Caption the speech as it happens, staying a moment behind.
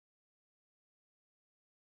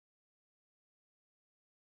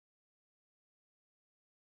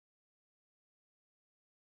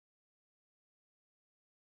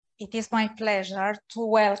It is my pleasure to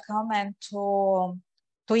welcome and to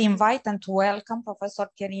invite and to welcome Professor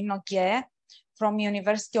Thierry Noguer from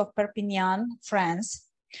University of Perpignan, France.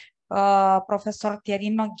 Professor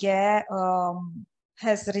Thierry Noguer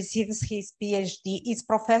has received his PhD. He's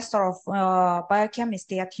professor of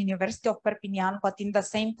biochemistry at University of Perpignan, but in the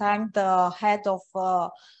same time, the head of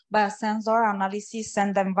biosensor analysis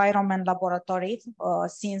and environment laboratory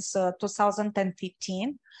since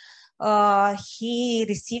 2015. He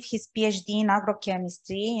received his PhD in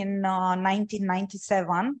agrochemistry in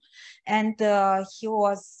 1997, and he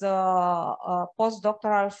was a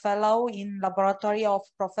postdoctoral fellow in laboratory of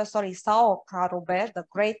Professor Isao Karube, the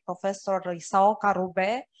great Professor Isao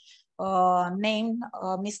Karube, named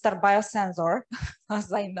Mr. Biosensor,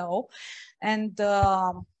 as I know, and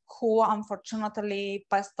who unfortunately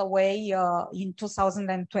passed away in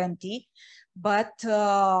 2020. But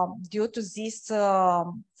due to this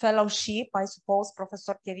fellowship, I suppose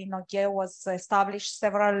Professor Thierry Noguer was established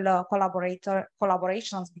several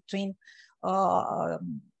collaborations between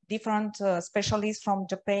different specialists from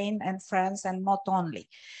Japan and France, and not only.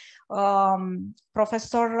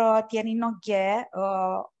 Professor Thierry Noguer,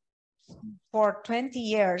 for 20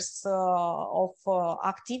 years of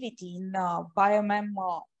activity in biomem,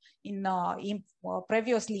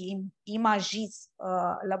 previously in IMAGIS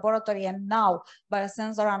laboratory, and now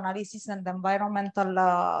biosensor analysis and environmental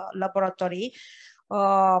laboratory,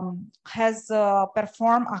 has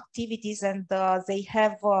performed activities, and they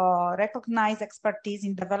have recognized expertise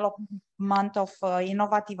in development of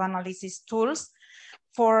innovative analysis tools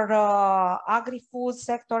for agri-food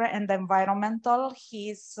sector and environmental.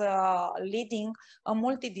 He's leading a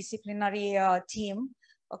multidisciplinary team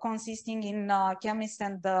consisting in chemists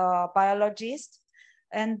and biologists,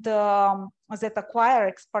 and that acquire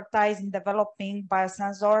expertise in developing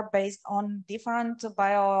biosensor based on different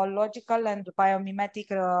biological and biomimetic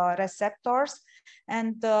receptors.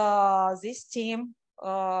 And this team,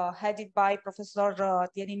 headed by Professor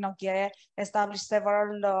Thierry Noguer, established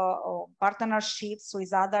several partnerships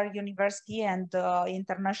with other university and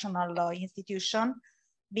international institutions,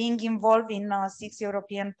 being involved in 6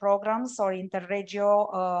 European programs or interregio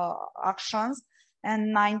actions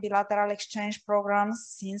and 9 bilateral exchange programs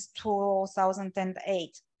since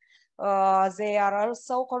 2008. They are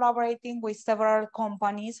also collaborating with several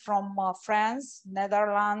companies from France,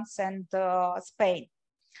 Netherlands, and Spain.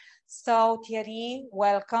 So Thierry,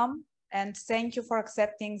 welcome, and thank you for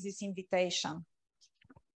accepting this invitation.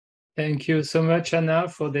 Thank you so much, Anna,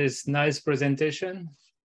 for this nice presentation.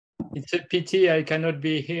 It's a pity I cannot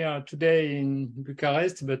be here today in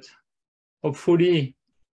Bucharest, but hopefully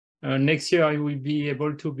next year I will be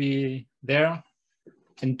able to be there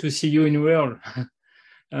and to see you in the world.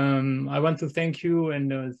 I want to thank you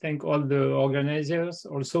and thank all the organizers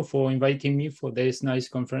also for inviting me for this nice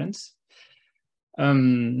conference.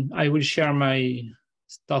 I will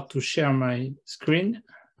start to share my screen.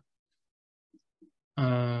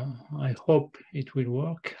 I hope it will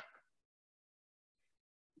work.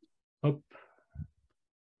 Hope.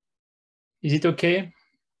 Is it okay?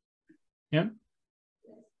 Yeah?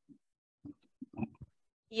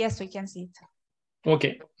 Yes, we can see it.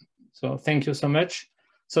 Okay, so thank you so much.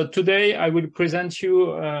 So today I will present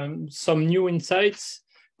you some new insights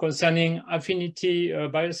concerning affinity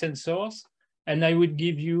biosensors, and I will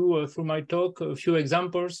give you through my talk a few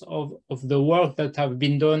examples of the work that have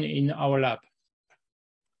been done in our lab.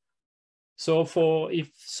 So if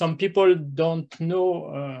some people don't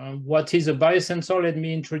know what is a biosensor, let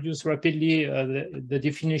me introduce rapidly the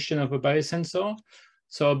definition of a biosensor.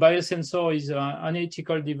 So a biosensor is an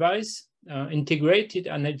analytical device, integrated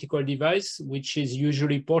analytical device, which is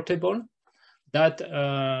usually portable, that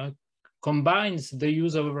combines the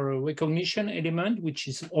use of a recognition element, which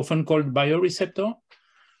is often called bioreceptor,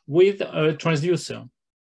 with a transducer.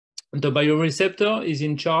 The bioreceptor is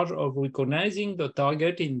in charge of recognizing the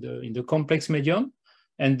target in the complex medium,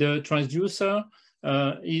 and the transducer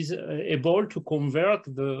is able to convert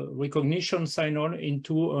the recognition signal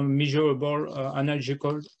into a measurable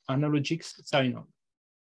analogic signal.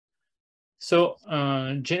 So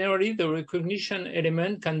generally, the recognition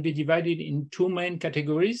element can be divided in 2 main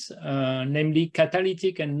categories, namely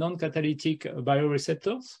catalytic and non-catalytic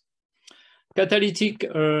bioreceptors. Catalytic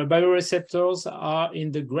bioreceptors are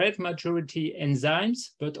in the great majority enzymes,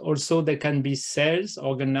 but also they can be cells,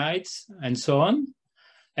 organoids, and so on.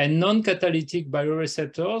 And non-catalytic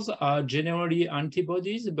bioreceptors are generally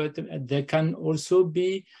antibodies, but they can also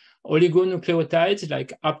be oligonucleotides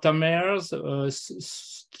like aptamers,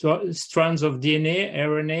 strands of DNA,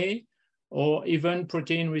 RNA, or even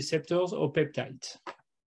protein receptors or peptides.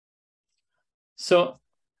 So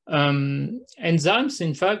Enzymes,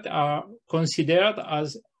 in fact, are considered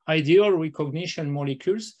as ideal recognition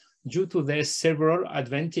molecules due to their several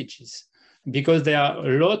advantages, because there are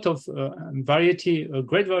a lot of a great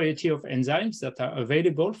variety of enzymes that are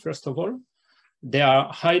available. First of all, they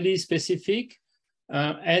are highly specific,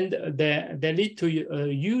 and they lead to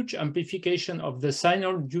a huge amplification of the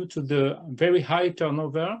signal due to the very high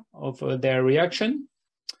turnover of their reaction.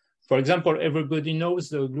 For example, everybody knows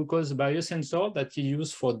the glucose biosensor that is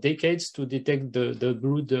used for decades to detect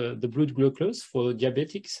the blood glucose for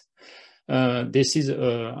diabetics. This is an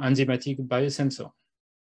enzymatic biosensor.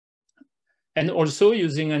 And also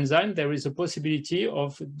using enzyme, there is a possibility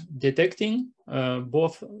of detecting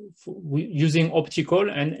both using optical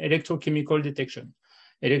and electrochemical detection.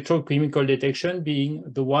 Electrochemical detection being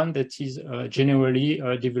the one that is generally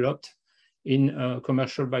developed in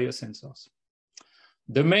commercial biosensors.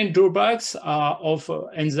 The main drawbacks of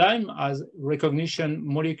enzyme as recognition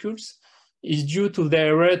molecules is due to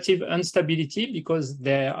their relative instability, because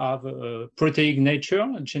they have a proteic nature.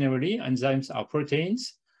 Generally, enzymes are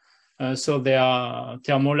proteins, so they are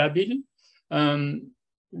thermolabile.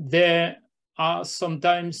 They are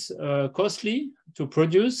sometimes costly to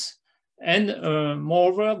produce, and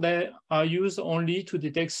moreover, they are used only to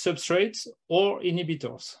detect substrates or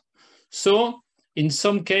inhibitors. So in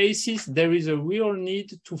some cases, there is a real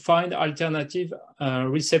need to find alternative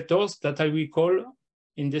receptors that I will call,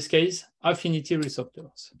 in this case, affinity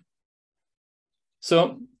receptors.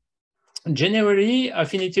 So generally,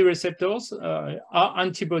 affinity receptors are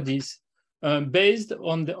antibodies based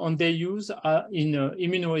on their use in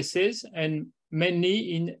immunoassays, and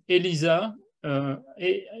mainly in ELISA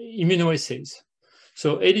immunoassays.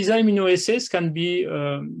 So ELISA immunoassays can be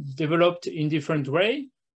developed in different ways.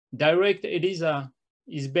 Direct ELISA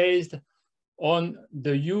is based on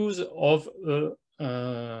the use of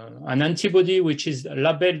an antibody which is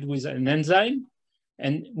labeled with an enzyme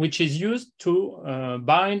and which is used to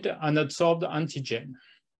bind an adsorbed antigen.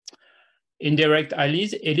 Indirect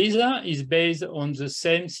ELISA is based on the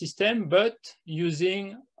same system, but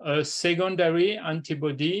using a secondary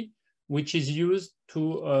antibody which is used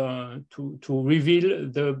to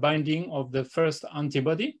reveal the binding of the first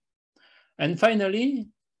antibody. And finally,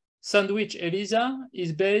 sandwich ELISA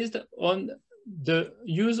is based on the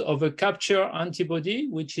use of a capture antibody,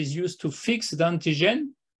 which is used to fix the antigen,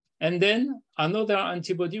 and then another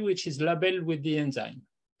antibody which is labeled with the enzyme.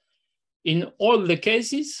 In all the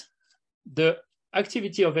cases, the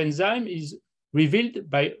activity of enzyme is revealed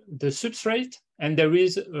by the substrate, and there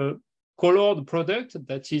is a colored product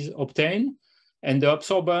that is obtained, and the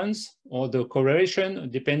absorbance or the coloration,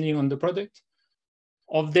 depending on the product,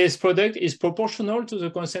 of this product is proportional to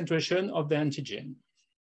the concentration of the antigen.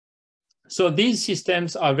 So these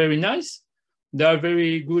systems are very nice. They are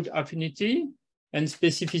very good affinity and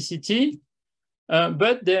specificity,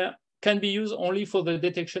 but they can be used only for the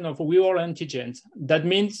detection of real antigens. That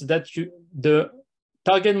means that the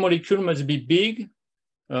target molecule must be big,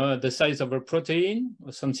 the size of a protein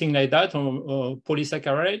or something like that, or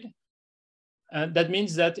polysaccharide. That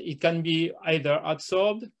means that it can be either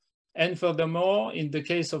adsorbed, and furthermore, in the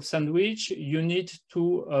case of sandwich, you need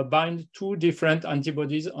to bind two different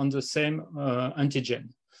antibodies on the same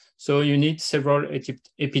antigen. So you need several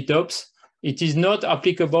epitopes. It is not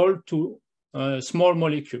applicable to small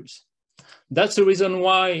molecules. That's the reason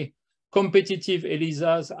why competitive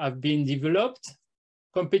ELISAs have been developed.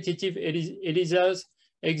 Competitive ELISAs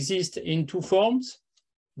exist in two forms.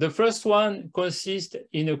 The first one consists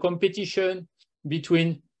in a competition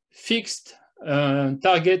between fixed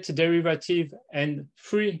target derivative and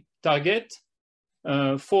free target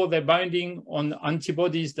for the binding on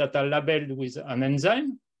antibodies that are labeled with an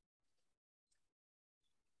enzyme.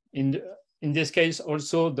 In this case,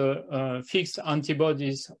 also the fixed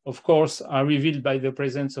antibodies, of course, are revealed by the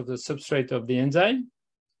presence of the substrate of the enzyme.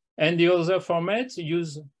 And the other formats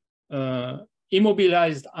use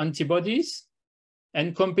immobilized antibodies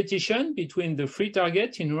and competition between the free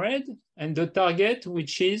target in red and the target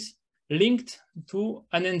which is linked to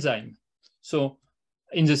an enzyme. So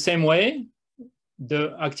in the same way,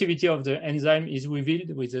 the activity of the enzyme is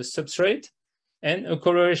revealed with a substrate and a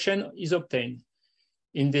coloration is obtained.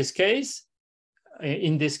 In this case,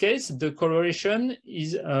 the coloration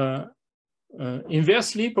is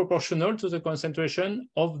inversely proportional to the concentration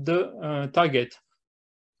of the target.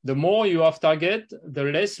 The more you have target, the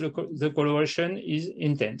less the coloration is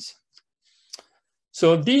intense.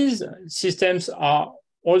 So these systems are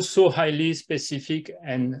also highly specific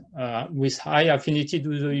and with high affinity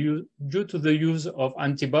due to the use of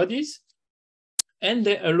antibodies, and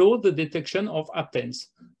they allow the detection of haptens.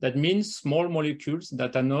 That means small molecules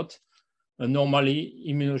that are not normally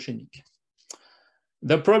immunogenic.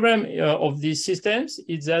 The problem of these systems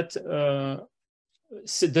is that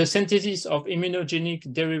the synthesis of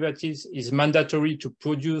immunogenic derivatives is mandatory to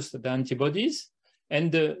produce the antibodies,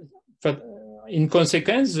 and in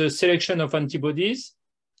consequence, the selection of antibodies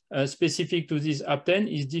specific to this APTEN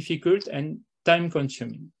is difficult and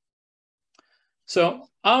time-consuming. So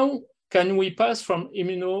how can we pass from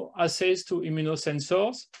immunoassays to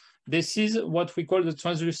immunosensors? This is what we call the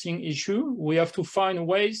transducing issue. We have to find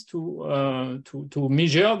ways to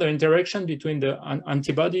measure the interaction between the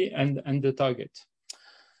antibody and the target.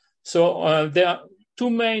 So there are two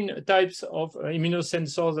main types of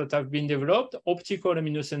immunosensors that have been developed: optical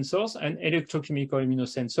immunosensors and electrochemical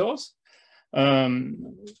immunosensors.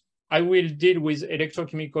 I will deal with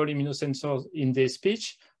electrochemical immunosensors in this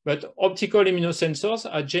speech, but optical immunosensors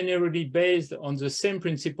are generally based on the same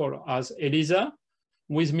principle as ELISA,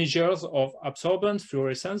 with measures of absorbance,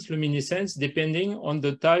 fluorescence, luminescence, depending on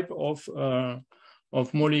the type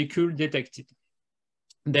of molecule detected.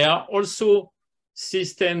 There are also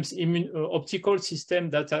systems, optical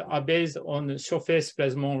systems that are based on surface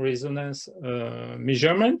plasmon resonance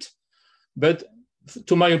measurement, but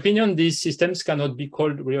to my opinion, these systems cannot be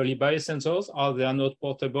called really biosensors, as they are not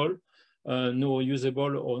portable, nor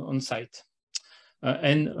usable on site.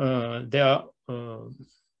 And they are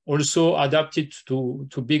also adapted to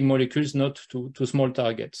big molecules, not to small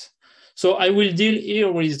targets. So I will deal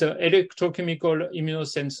here with the electrochemical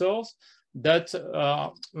immunosensors that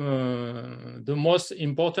are the most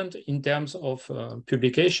important in terms of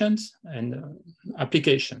publications and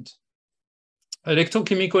applications.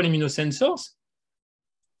 Electrochemical immunosensors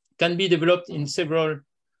can be developed in several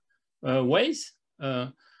ways.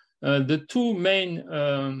 The two main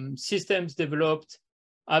systems developed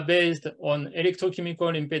are based on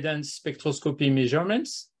electrochemical impedance spectroscopy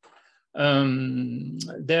measurements.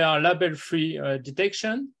 They are label-free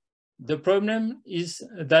detection. The problem is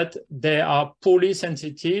that they are poorly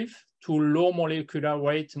sensitive to low molecular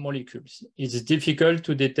weight molecules. It's difficult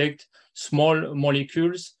to detect small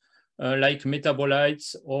molecules like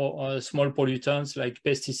metabolites or small pollutants like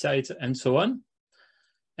pesticides and so on.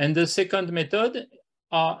 And the second method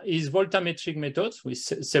is voltammetric methods, with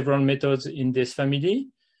several methods in this family,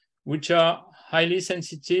 which are highly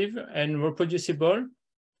sensitive and reproducible,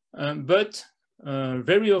 but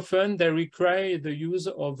very often they require the use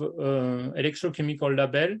of electrochemical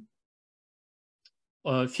label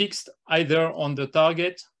fixed either on the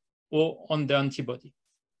target or on the antibody.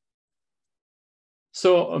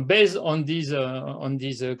 So based on these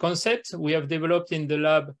concepts, we have developed in the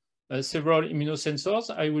lab several immunosensors.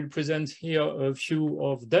 I will present here a few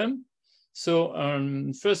of them. So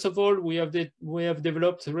first of all, we have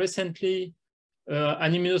developed recently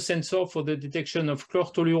an immunosensor for the detection of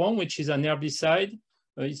chlortoluron, which is an herbicide.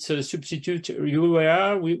 It's a substitute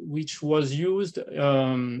urea, which was used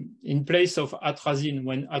in place of atrazine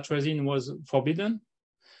when atrazine was forbidden.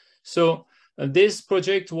 So this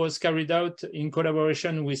project was carried out in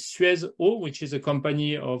collaboration with Suez Eau, which is a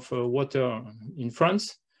company of water in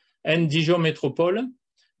France, and Dijon Métropole,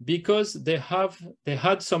 because they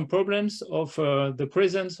had some problems of the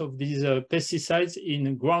presence of these pesticides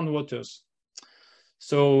in groundwaters.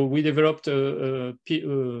 So we developed a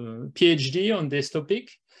PhD on this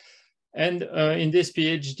topic. And in this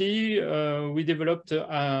PhD, we developed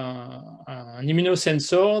an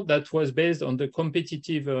immunosensor that was based on the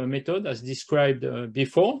competitive method as described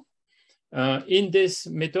before. In this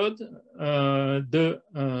method, the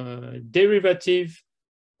derivative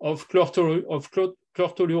of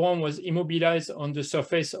chlortoluron was immobilized on the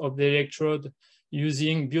surface of the electrode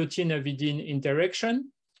using biotin-avidin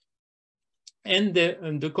interaction. And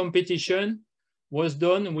the competition was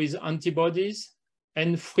done with antibodies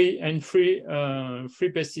and free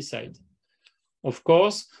pesticide. Of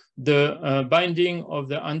course, the binding of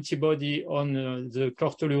the antibody on the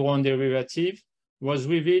chlortoluron derivative was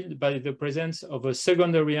revealed by the presence of a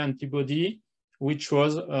secondary antibody, which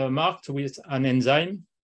was marked with an enzyme,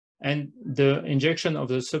 and the injection of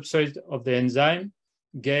the substrate of the enzyme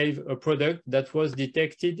gave a product that was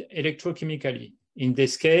detected electrochemically. In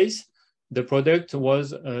this case, the product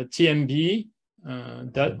was TMB,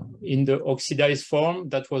 that in the oxidized form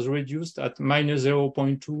that was reduced at minus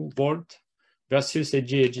 0.2 volt versus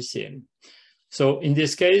AgCl. So in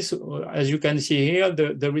this case, as you can see here,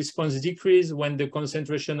 the response decreases when the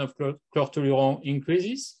concentration of chlortoluron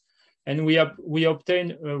increases, and we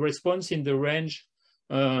obtain a response in the range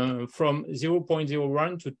from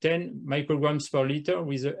 0.01 to 10 micrograms per liter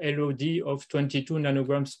with a LOD of 22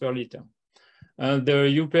 nanograms per liter. The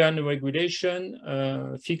European regulation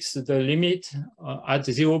fixed the limit at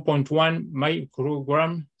 0.1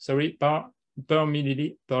 microgram, per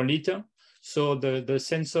liter. So the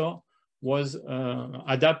sensor was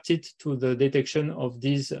adapted to the detection of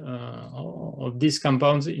these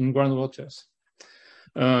compounds in groundwaters.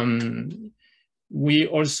 We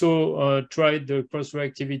also tried the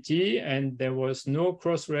cross-reactivity, and there was no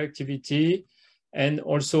cross-reactivity, and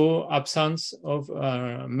also absence of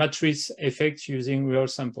matrix effect using real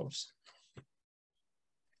samples.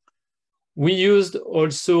 We used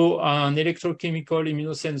also an electrochemical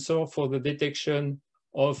immunosensor for the detection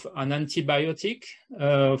of an antibiotic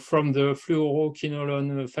from the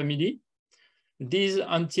fluoroquinolone family. These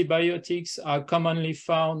antibiotics are commonly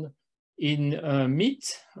found in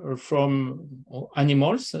meat from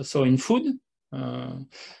animals, so in food.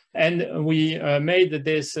 And we made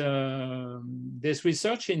this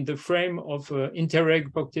research in the frame of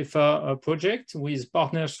Interreg Poctefa project with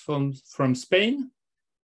partners from Spain.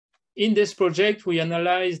 In this project, we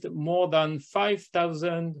analyzed more than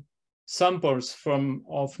 5,000 samples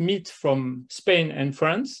of meat from Spain and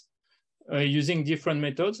France using different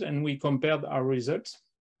methods, and we compared our results.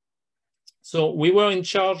 So we were in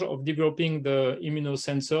charge of developing the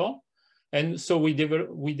immunosensor, and so we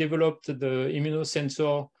developed the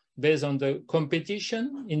immunosensor based on the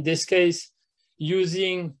competition, in this case,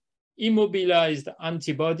 using immobilized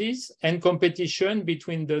antibodies and competition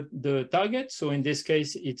between the target. So in this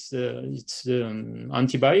case, it's the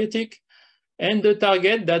antibiotic, and the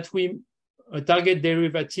target a target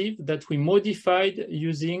derivative that we modified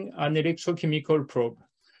using an electrochemical probe.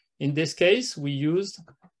 In this case, we used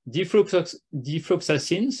defloxacin,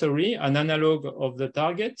 an analog of the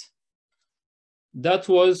target, that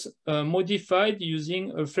was modified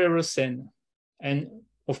using a ferrocene. And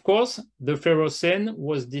of course, the ferrocene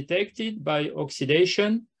was detected by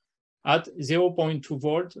oxidation at 0.2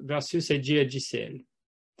 volt versus HgCl.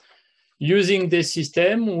 Using this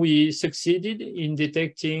system, we succeeded in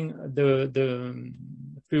detecting the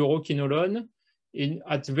fluoroquinolone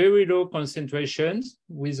at very low concentrations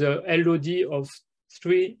with a LOD of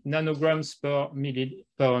 3 nanograms per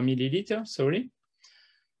milliliter,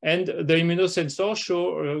 And the immunosensor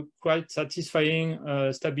showed quite satisfying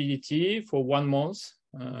stability for 1 month.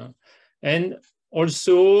 And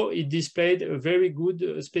also it displayed a very good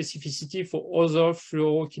specificity for other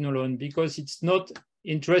fluoroquinolone, because it's not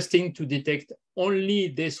interesting to detect only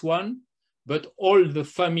this one, but all the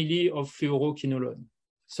family of fluoroquinolone.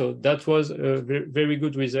 So that was a very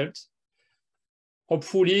good result.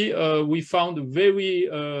 Hopefully, we found a very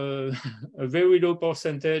low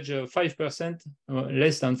percentage, 5%,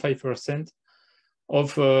 less than 5%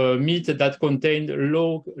 of meat that contained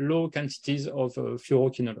low quantities of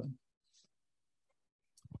fluoroquinolone.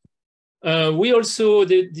 We also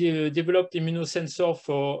developed immunosensor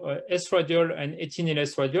for estradiol and ethinyl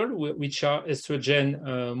estradiol, which are estrogen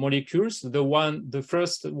molecules. The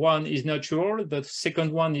first one is natural. The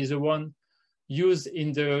second one is the one used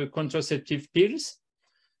in the contraceptive pills.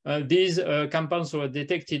 These compounds were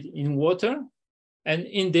detected in water. And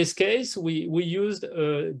in this case, we used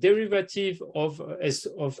a derivative of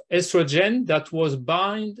estrogen that was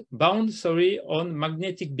bound on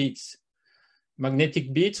magnetic beads.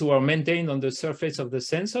 Magnetic beads were maintained on the surface of the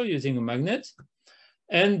sensor using a magnet.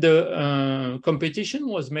 And the competition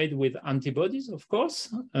was made with antibodies, of course,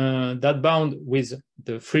 that bound with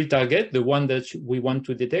the free target, the one that we want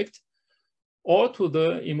to detect, or to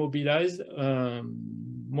the immobilized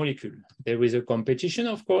molecule. There is a competition,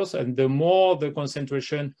 of course, and the more the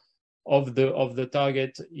concentration of the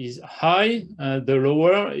target is high, the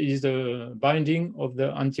lower is the binding of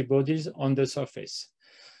the antibodies on the surface.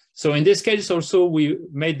 So in this case also, we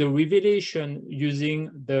made the revelation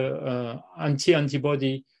using the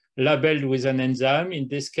antibody labeled with an enzyme. In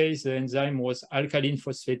this case, the enzyme was alkaline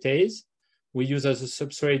phosphatase. We use as a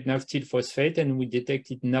substrate naphthyl phosphate, and we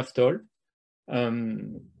detected naphthol.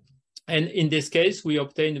 And in this case, we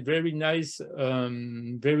obtained very nice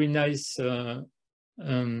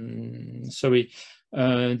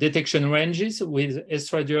detection ranges with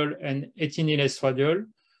estradiol and ethinyl estradiol,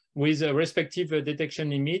 with respective detection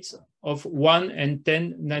limits of 1 and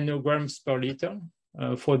 10 nanograms per liter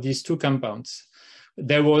for these two compounds.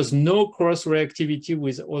 There was no cross-reactivity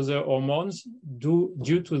with other hormones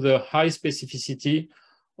due to the high specificity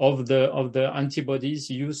of the antibodies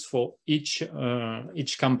used for each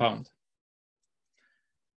compound.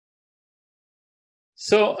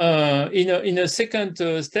 So in a second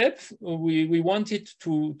step, we wanted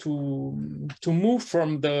to move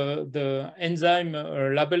from the enzyme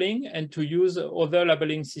labeling and to use other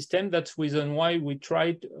labeling system. That's the reason why we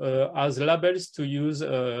tried as labels to use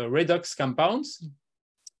redox compounds.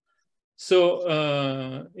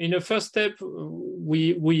 So in the first step,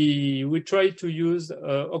 we tried to use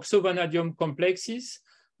oxovanadium complexes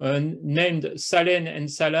named SALEN and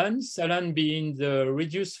SALAN, SALAN being the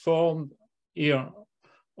reduced form here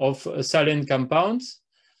of SALEN compounds.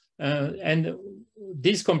 And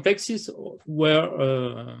these complexes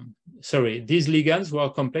were, these ligands were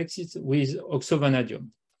complexes with oxovanadium.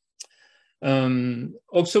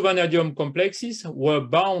 Oxovanadium complexes were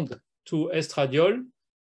bound to estradiol,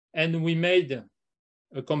 and we made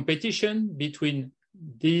a competition between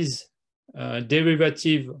these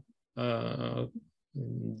derivative of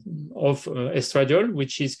estradiol,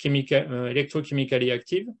 which is electrochemically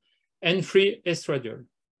active, and free estradiol.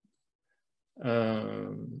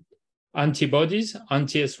 Antibodies,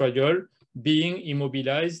 anti-estradiol, being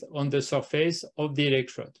immobilized on the surface of the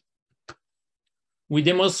electrode. We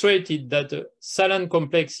demonstrated that SALAN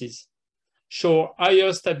complexes show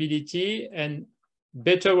higher stability and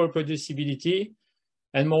better reproducibility,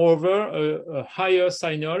 and moreover, a higher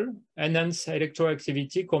signal enhanced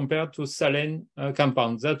electroactivity compared to SALEN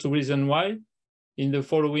compounds. That's the reason why in the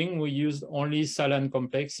following we used only SALAN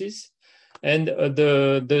complexes. And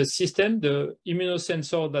the system, the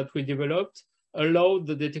immunosensor that we developed, allowed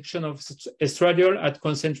the detection of estradiol at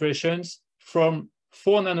concentrations from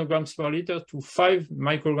 4 nanograms per liter to 5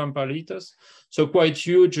 micrograms per liter. So quite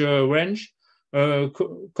huge range,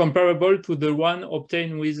 comparable to the one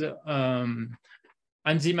obtained with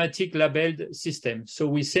enzymatic labeled system. So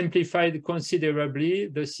we simplified considerably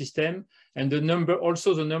the system and the number,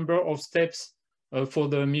 also the number of steps for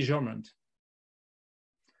the measurement.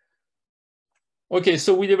 Okay,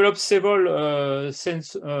 so we developed several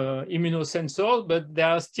immunosensors, but there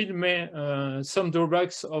are still some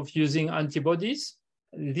drawbacks of using antibodies.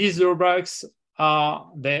 These drawbacks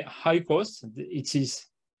are the high cost. It is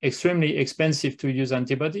extremely expensive to use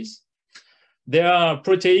antibodies. There are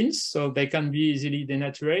proteins, so they can be easily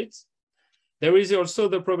denatured. There is also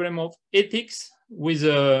the problem of ethics with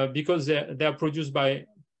because they are produced by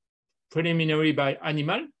preliminary by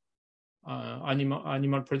animal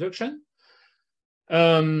production.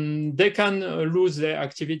 They can lose their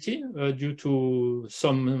activity due to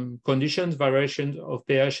some conditions, variations of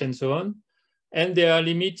pH and so on. And they are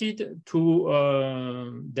limited to,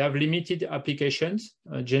 they have limited applications.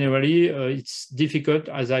 Generally, it's difficult,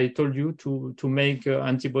 as I told you, to make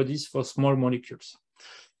antibodies for small molecules.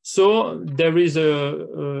 So there is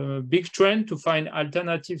a big trend to find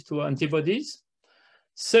alternatives to antibodies.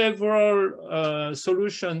 Several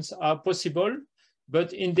solutions are possible,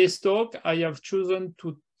 but in this talk, I have chosen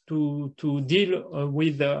to deal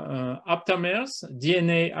with aptamers,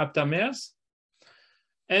 DNA aptamers,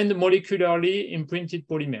 and molecularly imprinted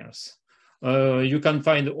polymers. You can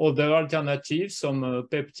find other alternatives, some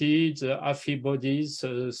peptides, affibodies,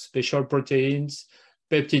 special proteins,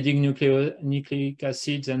 peptidic nucleic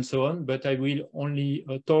acids, and so on, but I will only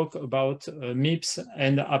talk about MIPS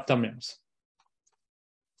and aptamers.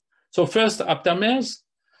 So first, aptamers.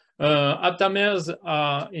 Aptamers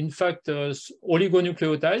are, in fact,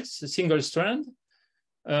 oligonucleotides, single strand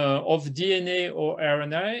of DNA or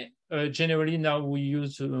RNA. Generally, now we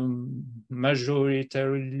use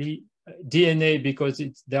majoritarily DNA because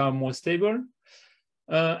they are more stable.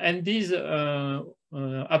 And these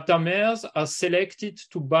aptamers are selected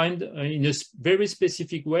to bind in a very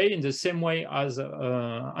specific way, in the same way as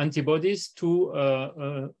antibodies, to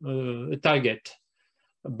a target,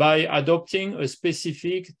 by adopting a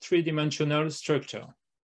specific three-dimensional structure.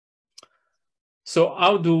 So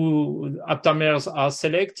how do aptamers are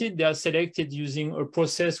selected? They are selected using a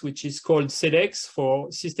process which is called SELEX,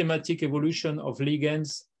 for systematic evolution of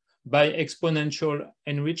ligands by exponential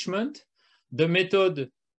enrichment. The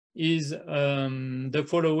method is the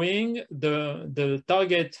following. The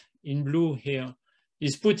target in blue here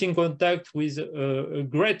is put in contact with a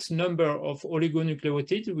great number of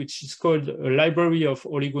oligonucleotides, which is called a library of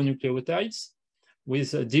oligonucleotides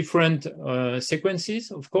with different sequences,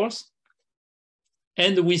 of course.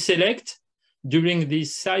 And we select, during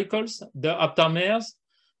these cycles, the aptamers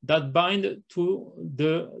that bind to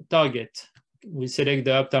the target. We select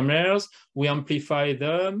the aptamers, we amplify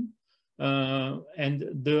them, and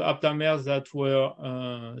the aptamers that were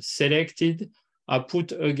selected are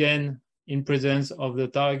put again in presence of the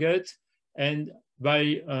target, and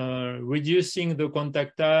by reducing the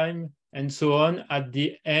contact time and so on, at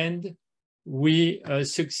the end, we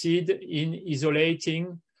succeed in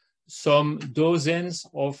isolating some dozens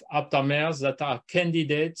of aptamers that are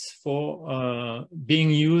candidates for being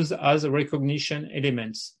used as recognition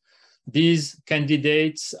elements. These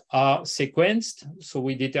candidates are sequenced, so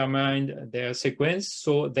we determined their sequence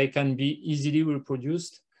so they can be easily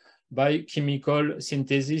reproduced by chemical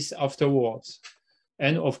synthesis afterwards.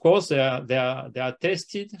 And of course, they are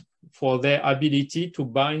tested for their ability to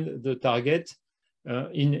bind the target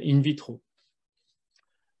in vitro.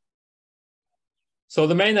 So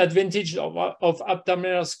the main advantage of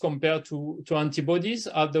aptamers compared to antibodies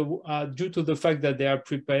are due to the fact that they are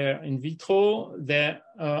prepared in vitro. They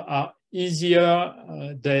are easier,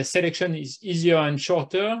 the selection is easier and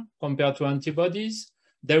shorter compared to antibodies.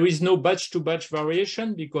 There is no batch-to-batch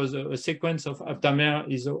variation because a sequence of aptamer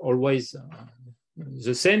is always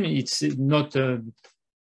the same. It's not,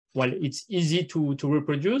 well, it's easy to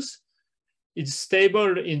reproduce. It's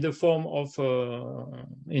stable in the form of,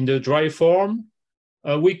 in the dry form.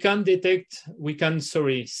 We can select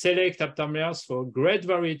aptamers for a great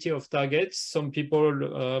variety of targets. Some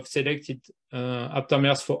people have selected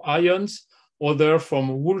aptamers for ions, others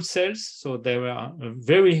from wool cells. So there are a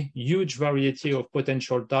very huge variety of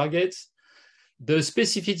potential targets. The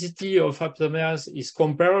specificity of aptamers is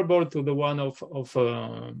comparable to the one of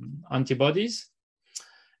antibodies.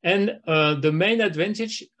 And the main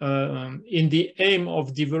advantage in the aim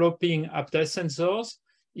of developing aptasensors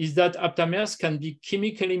is that aptamers can be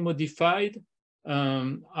chemically modified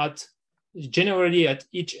generally at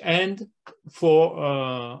each end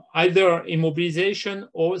for either immobilization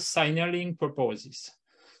or signaling purposes.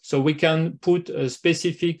 So we can put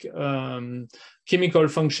specific chemical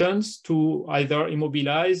functions to either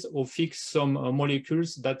immobilize or fix some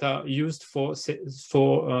molecules that are used as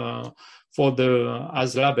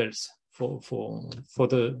labels for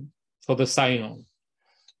the signal.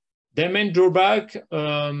 The main drawback,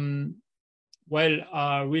 are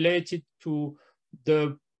related to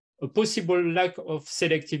the possible lack of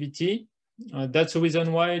selectivity. That's the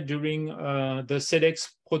reason why during the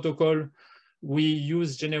SELEX protocol, we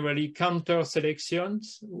use generally counter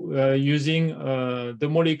selections using the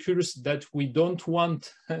molecules that we don't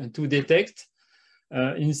want to detect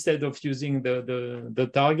instead of using the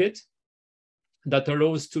target. That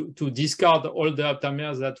allows to discard all the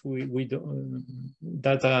aptamers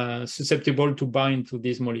that are susceptible to bind to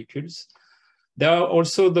these molecules. There are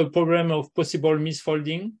also the problem of possible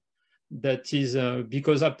misfolding. That is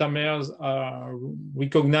because aptamers are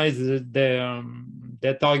recognize their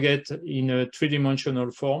target in a three-dimensional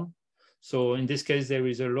form. So in this case, there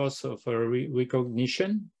is a loss of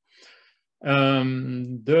recognition.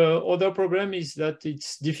 The other problem is that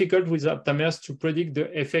it's difficult with aptamers to predict the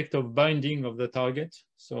effect of binding of the target.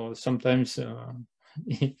 So sometimes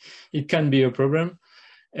it can be a problem.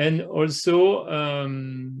 And also,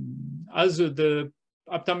 as the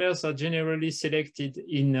aptamers are generally selected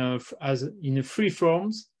in free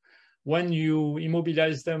forms, when you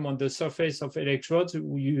immobilize them on the surface of electrodes,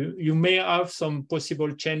 you may have some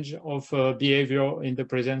possible change of behavior in the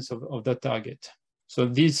presence of the target. So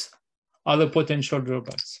these are the potential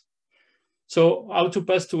drawbacks. So how to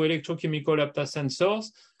pass to electrochemical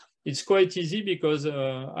aptasensors? It's quite easy because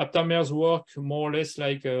aptamers work more or less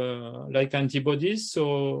like antibodies.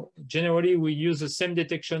 So generally we use the same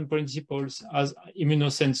detection principles as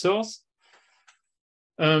immunosensors.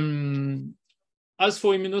 As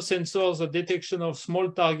for immunosensors, the detection of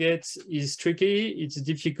small targets is tricky. It's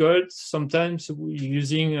difficult. Sometimes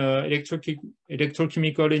using electrochemical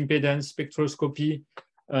impedance spectroscopy,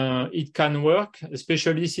 it can work,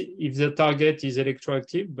 especially if the target is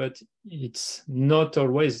electroactive, but it's not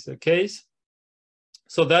always the case.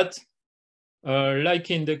 So that,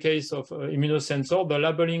 like in the case of immunosensor, the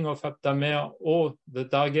labeling of aptamer or the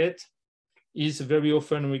target is very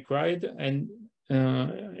often required, and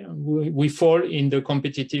we fall in the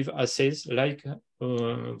competitive assays like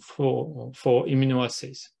for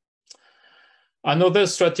immunoassays. Another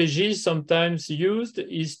strategy sometimes used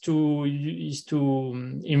is to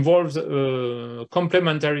involve a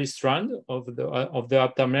complementary strand of the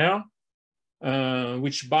aptamer,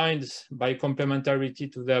 which binds by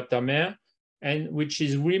complementarity to the aptamer, and which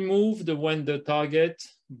is removed when the target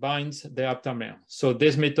binds the aptamer. So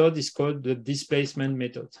this method is called the displacement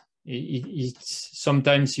method. It's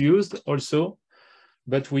sometimes used also,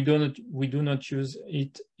 but we do not use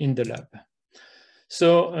it in the lab.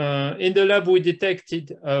 So in the lab, we developed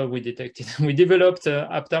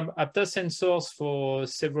aptasensors for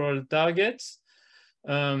several targets.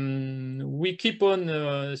 We keep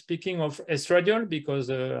on speaking of estradiol because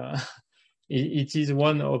it is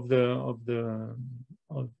one of the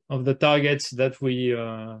targets that we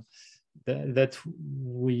that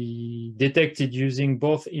we detected using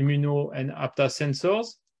both immuno and APTA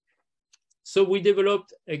sensors. So we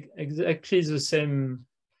developed exactly the same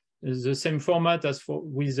format as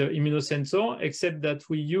with the immunosensor, except that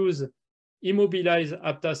we use immobilized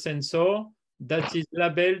APTA sensor that is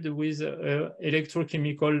labeled with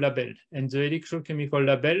electrochemical label. And the electrochemical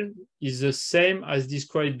label is the same as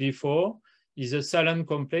described before, is a silent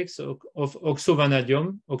complex of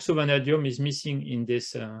oxovanadium. Oxovanadium is missing in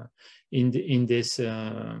this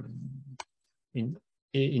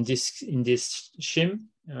shim.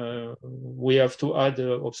 We have to add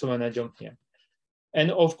oxovanadium here.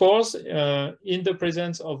 And of course, in the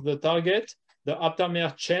presence of the target, the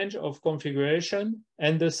aptamer change of configuration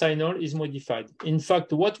and the signal is modified. In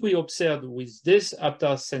fact, what we observed with this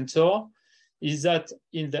APTA sensor is that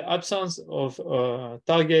in the absence of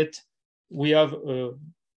target, we have a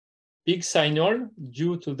big signal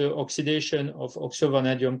due to the oxidation of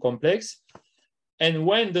oxovanadium complex. And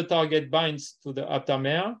when the target binds to the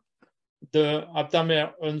aptamer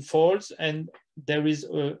unfolds and there is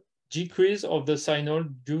a decrease of the signal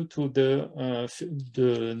due to the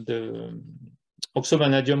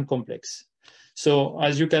oxovanadium complex. So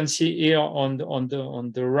as you can see here on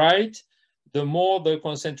the right, the more the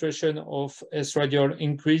concentration of estradiol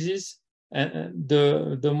increases, and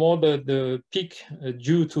the more the peak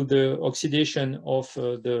due to the oxidation of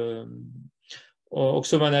the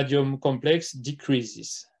oxovanadium complex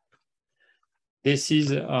decreases. This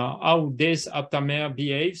is how this aptamer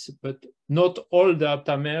behaves, but not all the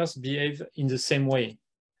aptamers behave in the same way.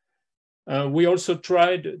 We also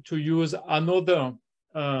tried to use another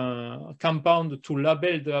compound to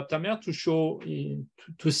label the aptamer to show,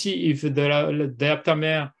 to see if the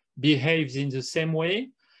aptamer behaves in the same way.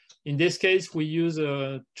 In this case, we use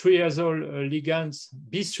triazole ligands,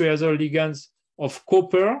 bis-triazole ligands of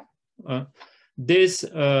copper. This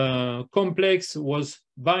complex was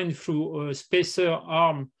bound through a spacer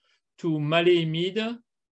arm to maleimide,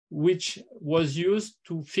 which was used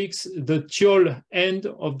to fix the thiol end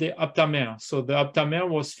of the aptamer. So the aptamer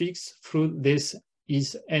was fixed through this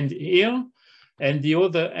end here, and the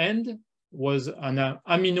other end was an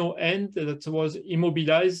amino end that was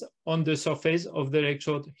immobilized on the surface of the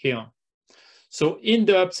electrode here. So in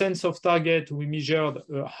the absence of target, we measured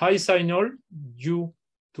a high signal due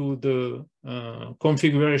to the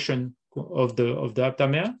configuration of the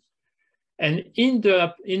aptamer. And in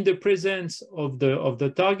the presence of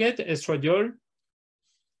the target, estradiol,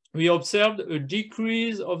 we observed a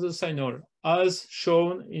decrease of the signal as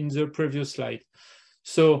shown in the previous slide.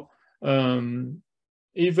 So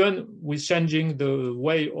even with changing the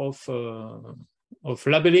way of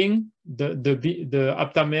labeling, the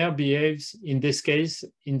aptamer behaves in this case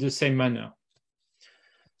in the same manner.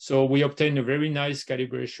 So we obtained a very nice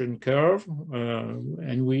calibration curve,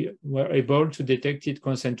 and we were able to detect its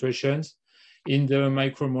concentrations in the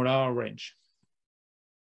micromolar range.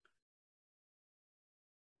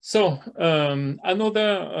 So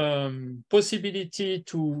another possibility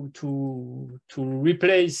to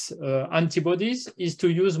replace antibodies is to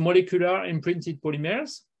use molecular imprinted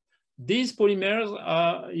polymers. These polymers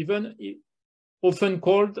are even often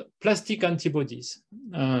called plastic antibodies.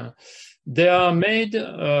 They are made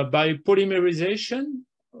by polymerization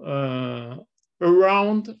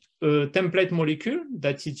around a template molecule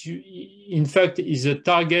that is, in fact, is a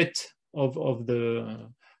target of the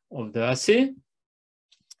assay.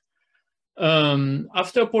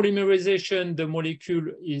 After polymerization, the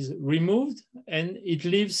molecule is removed and it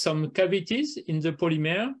leaves some cavities in the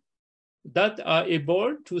polymer that are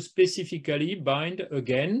able to specifically bind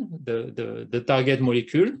again the target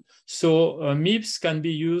molecule. So MIPS can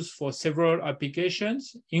be used for several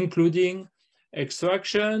applications, including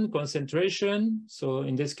extraction, concentration. So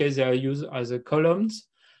in this case, they are used as columns,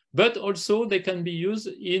 but also they can be used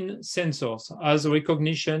in sensors as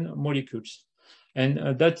recognition molecules.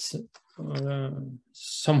 And that's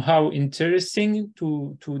somehow interesting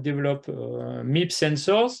to develop MIPS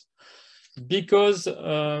sensors, because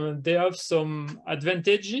they have some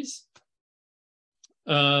advantages.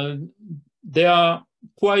 They are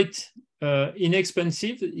quite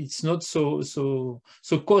inexpensive. It's not so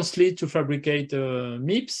costly to fabricate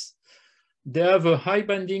MIPS. They have a high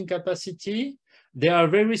binding capacity. They are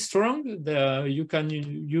very strong. You can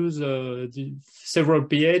use several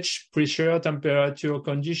pH, pressure, temperature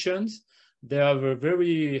conditions. They have a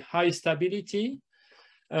very high stability.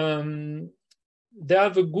 They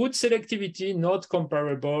have a good selectivity, not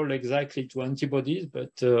comparable exactly to antibodies,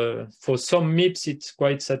 but for some MIPS, it's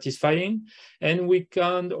quite satisfying. And we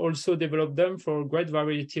can also develop them for a great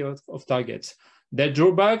variety of targets. Their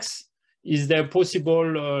drawbacks is their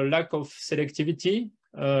possible lack of selectivity.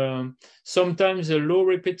 sometimes a low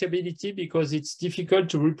repeatability because it's difficult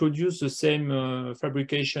to reproduce the same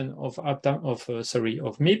fabrication of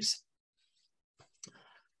MIPS.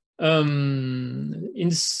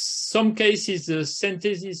 In some cases,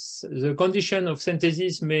 the condition of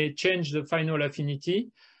synthesis may change the final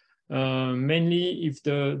affinity, mainly if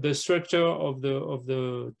the structure of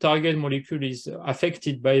the target molecule is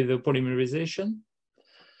affected by the polymerization.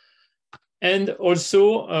 And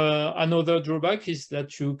also another drawback is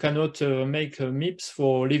that you cannot make MIPS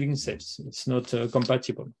for living cells. It's not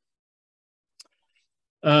compatible.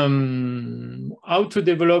 How to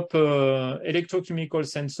develop electrochemical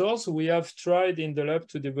sensors? We have tried in the lab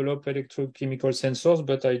to develop electrochemical sensors,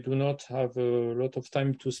 but I do not have a lot of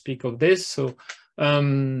time to speak of this. So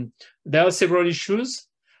there are several issues.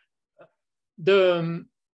 The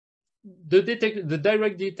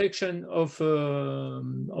direct detection of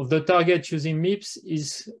the target using MIPS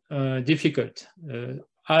is difficult.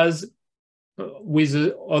 As with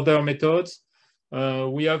other methods,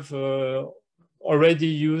 we have already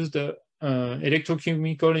used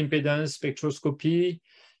electrochemical impedance spectroscopy.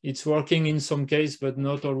 It's working in some cases, but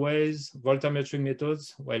not always. Voltammetric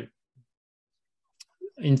methods, well,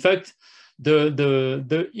 in fact,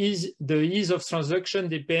 the ease of transduction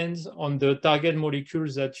depends on the target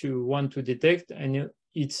molecules that you want to detect and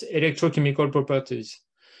its electrochemical properties.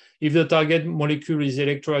 If the target molecule is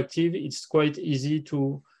electroactive, it's quite easy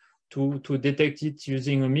to detect it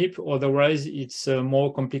using a MIP. Otherwise, it's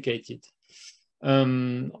more complicated.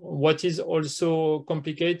 What is also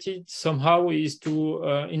complicated somehow is to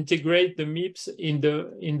integrate the MIPS in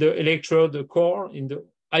the electrode core,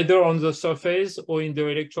 either on the surface or in the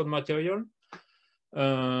electrode material.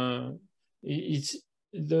 The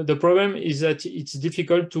problem is that it's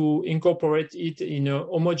difficult to incorporate it in a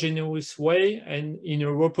homogeneous way and in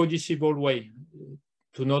a reproducible way,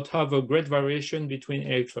 to not have a great variation between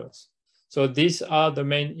electrodes. So these are the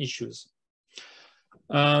main issues.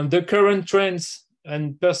 The current trends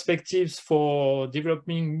and perspectives for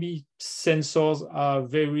developing MIPS sensors are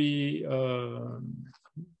very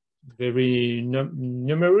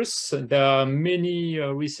numerous. There are many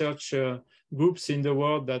research groups in the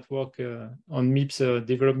world that work on MIPS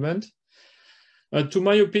development. To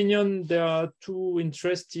my opinion, there are two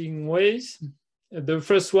interesting ways. The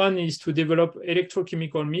first one is to develop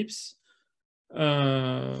electrochemical MIPS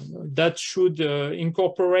that should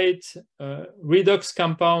incorporate redox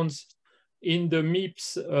compounds in the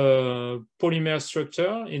MIPS polymer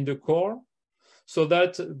structure in the core, so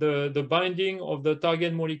that the binding of the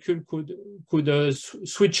target molecule could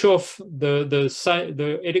switch off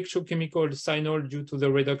the electrochemical signal due to the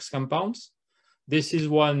redox compounds. This is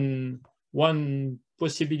one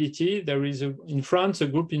possibility. There is in France a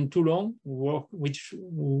group in Toulon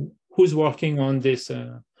who's working on this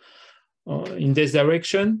in this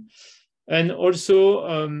direction. And also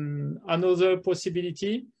another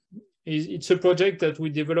possibility is it's a project that we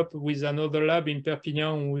developed with another lab in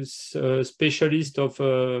Perpignan who's a specialist of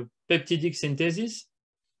peptidic synthesis,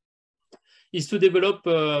 is to develop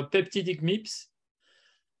peptidic MIPS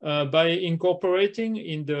by incorporating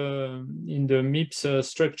in the MIPS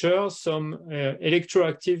structure some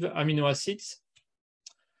electroactive amino acids.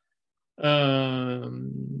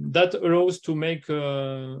 That allows to make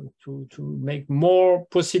more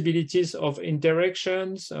possibilities of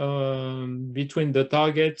interactions between the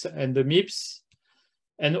target and the MIPS,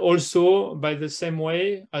 and also by the same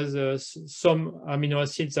way as some amino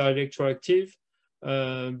acids are electroactive,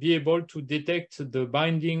 be able to detect the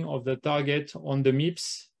binding of the target on the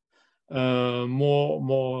MIPS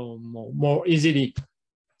more easily.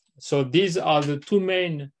 So these are the two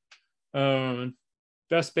main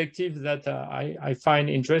perspectives that I find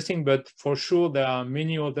interesting, but for sure there are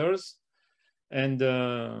many others. And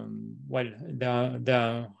well,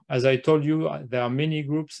 as I told you, there are many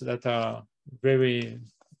groups that are very,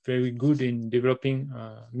 very good in developing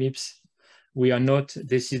MIPS. We are not,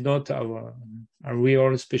 this is not our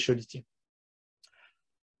real specialty.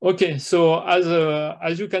 Okay, so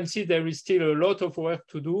as you can see, there is still a lot of work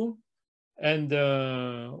to do. And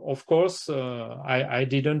of course, I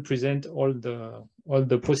didn't present all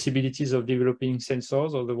the possibilities of developing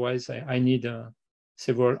sensors. Otherwise, I need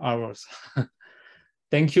several hours.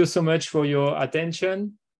 Thank you so much for your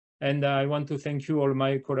attention. And I want to thank you, all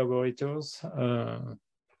my collaborators from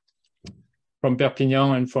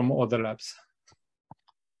Perpignan and from other labs.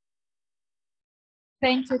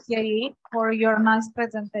 Thank you, Thierry, for your nice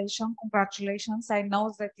presentation. Congratulations. I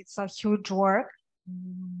know that it's a huge work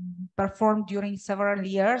performed during several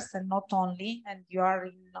years, and not only, and you are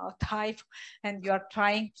in time and you are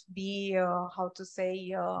trying to be how to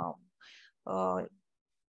say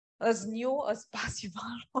as new as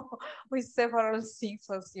possible with several things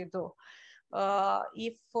as you do.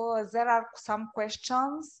 If there are some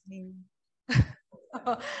questions,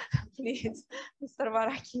 please, Mr.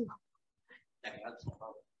 Varachiu.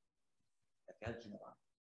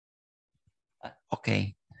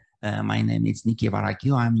 Okay, my name is Niki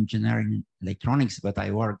Varachiu. I'm engineer in electronics, but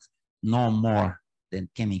I work no more than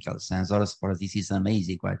chemical sensors. For this is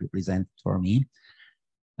amazing what you present for me.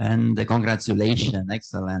 And congratulations,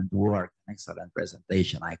 excellent work, excellent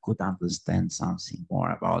presentation. I could understand something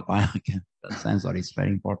more about biochemical sensor. It's very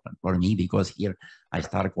important for me because here I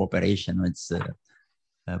start cooperation with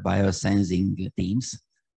biosensing teams.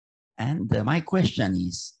 And my question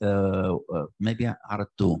is, maybe are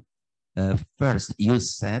two. First, you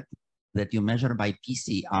said that you measure by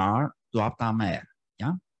PCR to aptamer,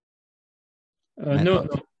 yeah? No.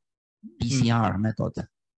 PCR method.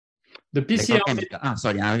 The PCR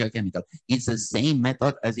biochemical. It's the same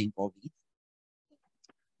method as in COVID.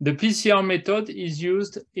 The PCR method is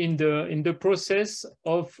used in the process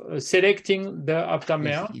of selecting the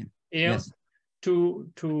aptamer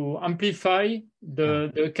to amplify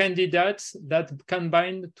the candidates that can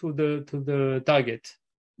bind to the target.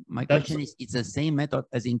 My question is, it's the same method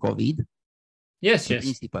as in COVID? Yes, the yes.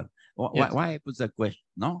 Principle. Yes. Why I put the question?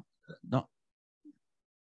 No.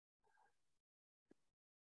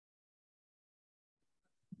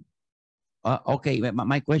 Okay,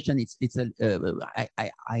 my question is,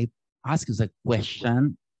 I ask the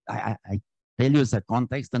question, I tell you the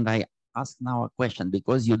context, and I ask now a question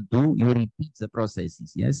because you repeat the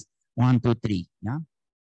processes, yes? 1, 2, 3, yeah?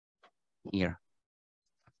 Here.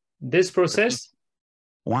 This process?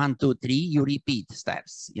 1, 2, 3, you repeat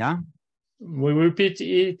steps, yeah? We repeat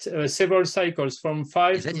it several cycles from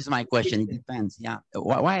 5. Yes, that is my question, it depends, yeah.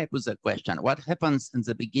 Why I put the question? What happens in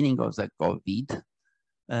the beginning of the COVID?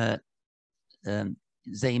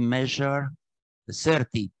 They measure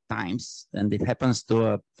 30 times, and it happens to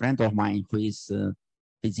a friend of mine who is a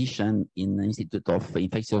physician in the Institute of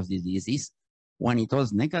Infectious Diseases. When it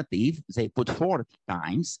was negative, they put 40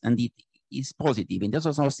 times, and it is positive, and there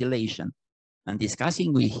was an oscillation. And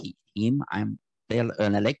discussing with him, I'm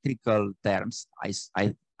an electrical terms. I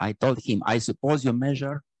told him, I suppose you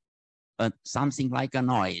measure something like a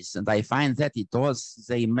noise, and I find that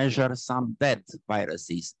they measure some dead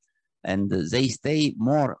viruses. And they stay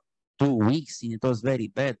more 2 weeks, and it was very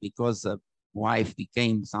bad because wife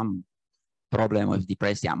became some problem with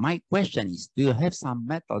depression. My question is, do you have some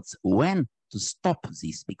methods when to stop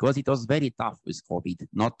this? Because it was very tough with COVID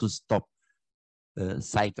not to stop the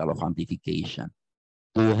cycle of amplification.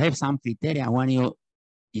 Do you have some criteria when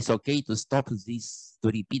it's okay to stop this, to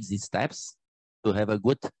repeat these steps, to have a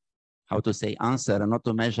good, how to say, answer, and not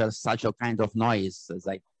to measure such a kind of noise, as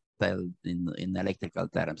I tell in electrical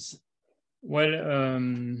terms? Well,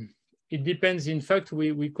 it depends. In fact,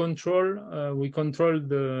 we control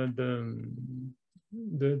the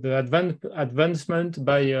advancement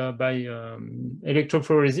by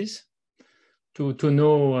electrophoresis to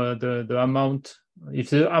know the amount, if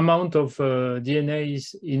the amount of DNA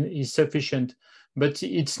is sufficient. But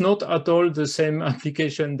it's not at all the same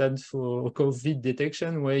application than for COVID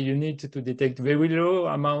detection, where you need to detect very low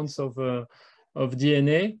amounts of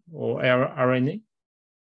DNA or RNA.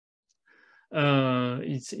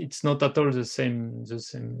 It's not at all the same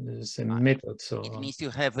method. So it means you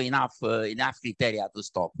have enough criteria to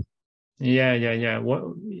stop. Yeah.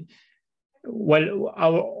 Well,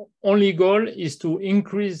 our only goal is to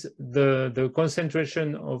increase the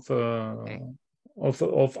concentration of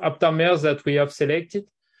aptamers that we have selected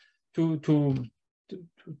to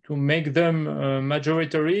make them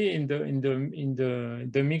majority in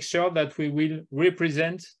the mixture that we will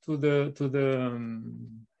represent to the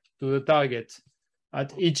target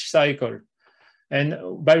at each cycle. And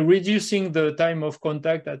by reducing the time of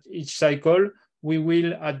contact at each cycle, we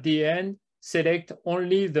will at the end select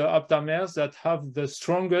only the aptamers that have the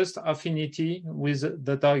strongest affinity with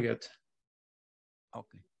the target.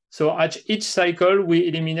 Okay. So at each cycle, we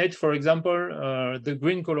eliminate, for example, the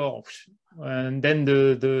green color and then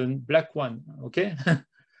the black one, okay?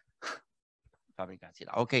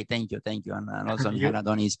 Okay, thank you. And also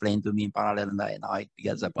Mihaladon explained to me in parallel, and now I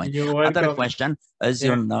get the point. Other question, as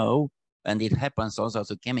you know, and it happens also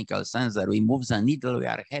to chemical sensor, we move the needle, we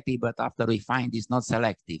are happy, but after we find it's not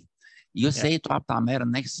selective. You say to aptamer,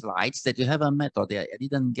 next slides, that you have a method. I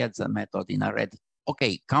didn't get the method in a red.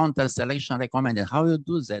 Okay, counter selection recommended. How you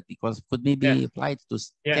do that? Because it could be applied to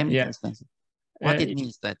chemical sensor. What it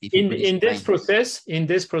means that if in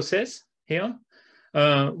this process here,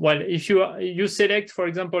 well, if you select, for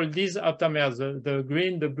example, these aptamers, the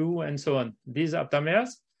green, the blue, and so on, these aptamers,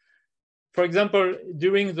 for example,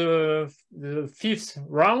 during the fifth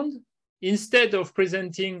round, instead of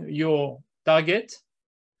presenting your target,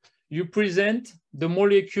 you present the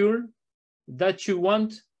molecule that you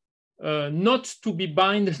want not to be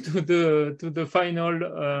bind to the final.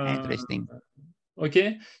 Interesting.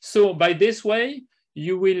 Okay, so by this way,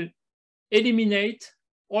 you will eliminate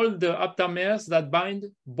all the aptamers that bind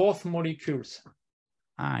both molecules.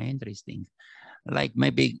 Ah, interesting. Like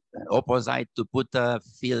maybe opposite to put a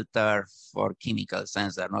filter for chemical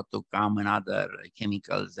sensor, not to come in other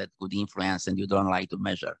chemicals that could influence and you don't like to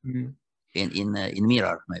measure. In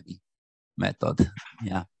mirror maybe method.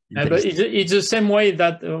 Yeah. But it's the same way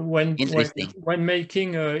that when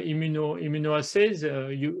making immunoassays,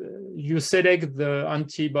 you select the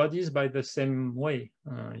antibodies by the same way.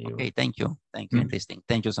 Okay, thank you. Thank you. Interesting.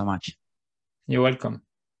 Thank you so much. You're welcome.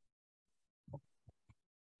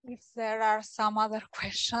 If there are some other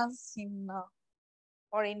questions in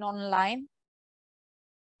online.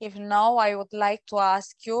 If no, I would like to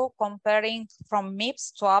ask you, comparing from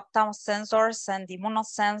MIPS to aptam sensors and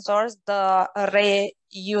immunosensors, the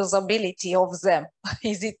reusability of them.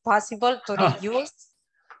 Is it possible to reuse?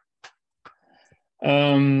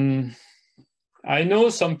 I know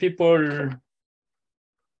some people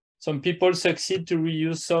succeed to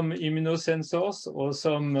reuse some immunosensors or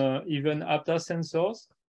some even apta sensors.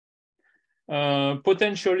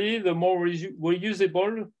 Potentially, the more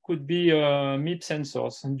reusable could be MIP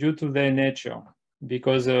sensors due to their nature,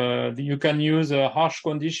 because you can use harsh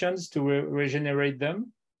conditions to regenerate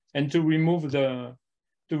them and to remove the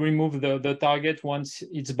target once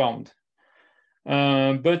it's bound.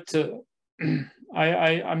 But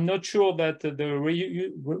I'm not sure that the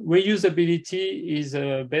reusability is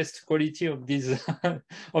the best quality of these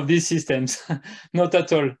of these systems. Not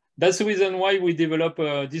at all. That's the reason why we develop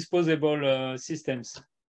disposable systems.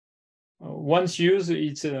 Once used,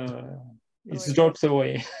 it's dropped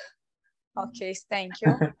away. Okay, thank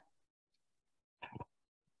you.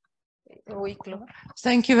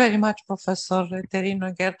 Thank you very much, Professor Thierry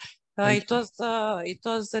Noguer. It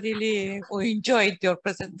was really, we enjoyed your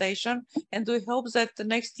presentation, and we hope that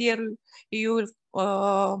next year you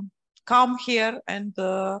will come here and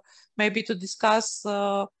maybe to discuss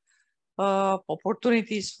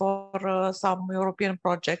opportunities for some European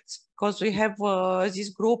projects, because we have this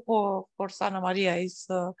group for Santa Maria is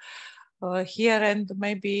here, and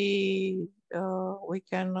maybe we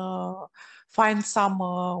can find some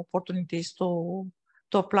opportunities to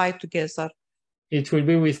apply together. It will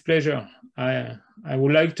be with pleasure. I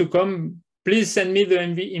would like to come. Please send me the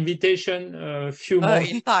invitation a few months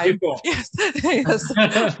in time. before. Yes. Yes.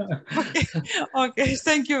 Okay. Okay.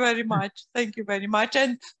 Thank you very much. Thank you very much.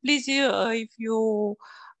 And please, if you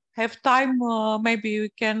have time, maybe we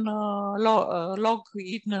can log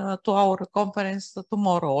in to our conference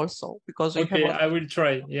tomorrow also, because we okay, have. I will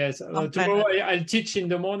try. Yes, tomorrow I'll teach in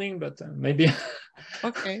the morning, but maybe.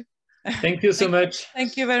 Okay. Thank you so much.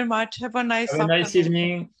 Thank you very much. Have a nice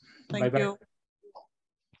evening. Thank you.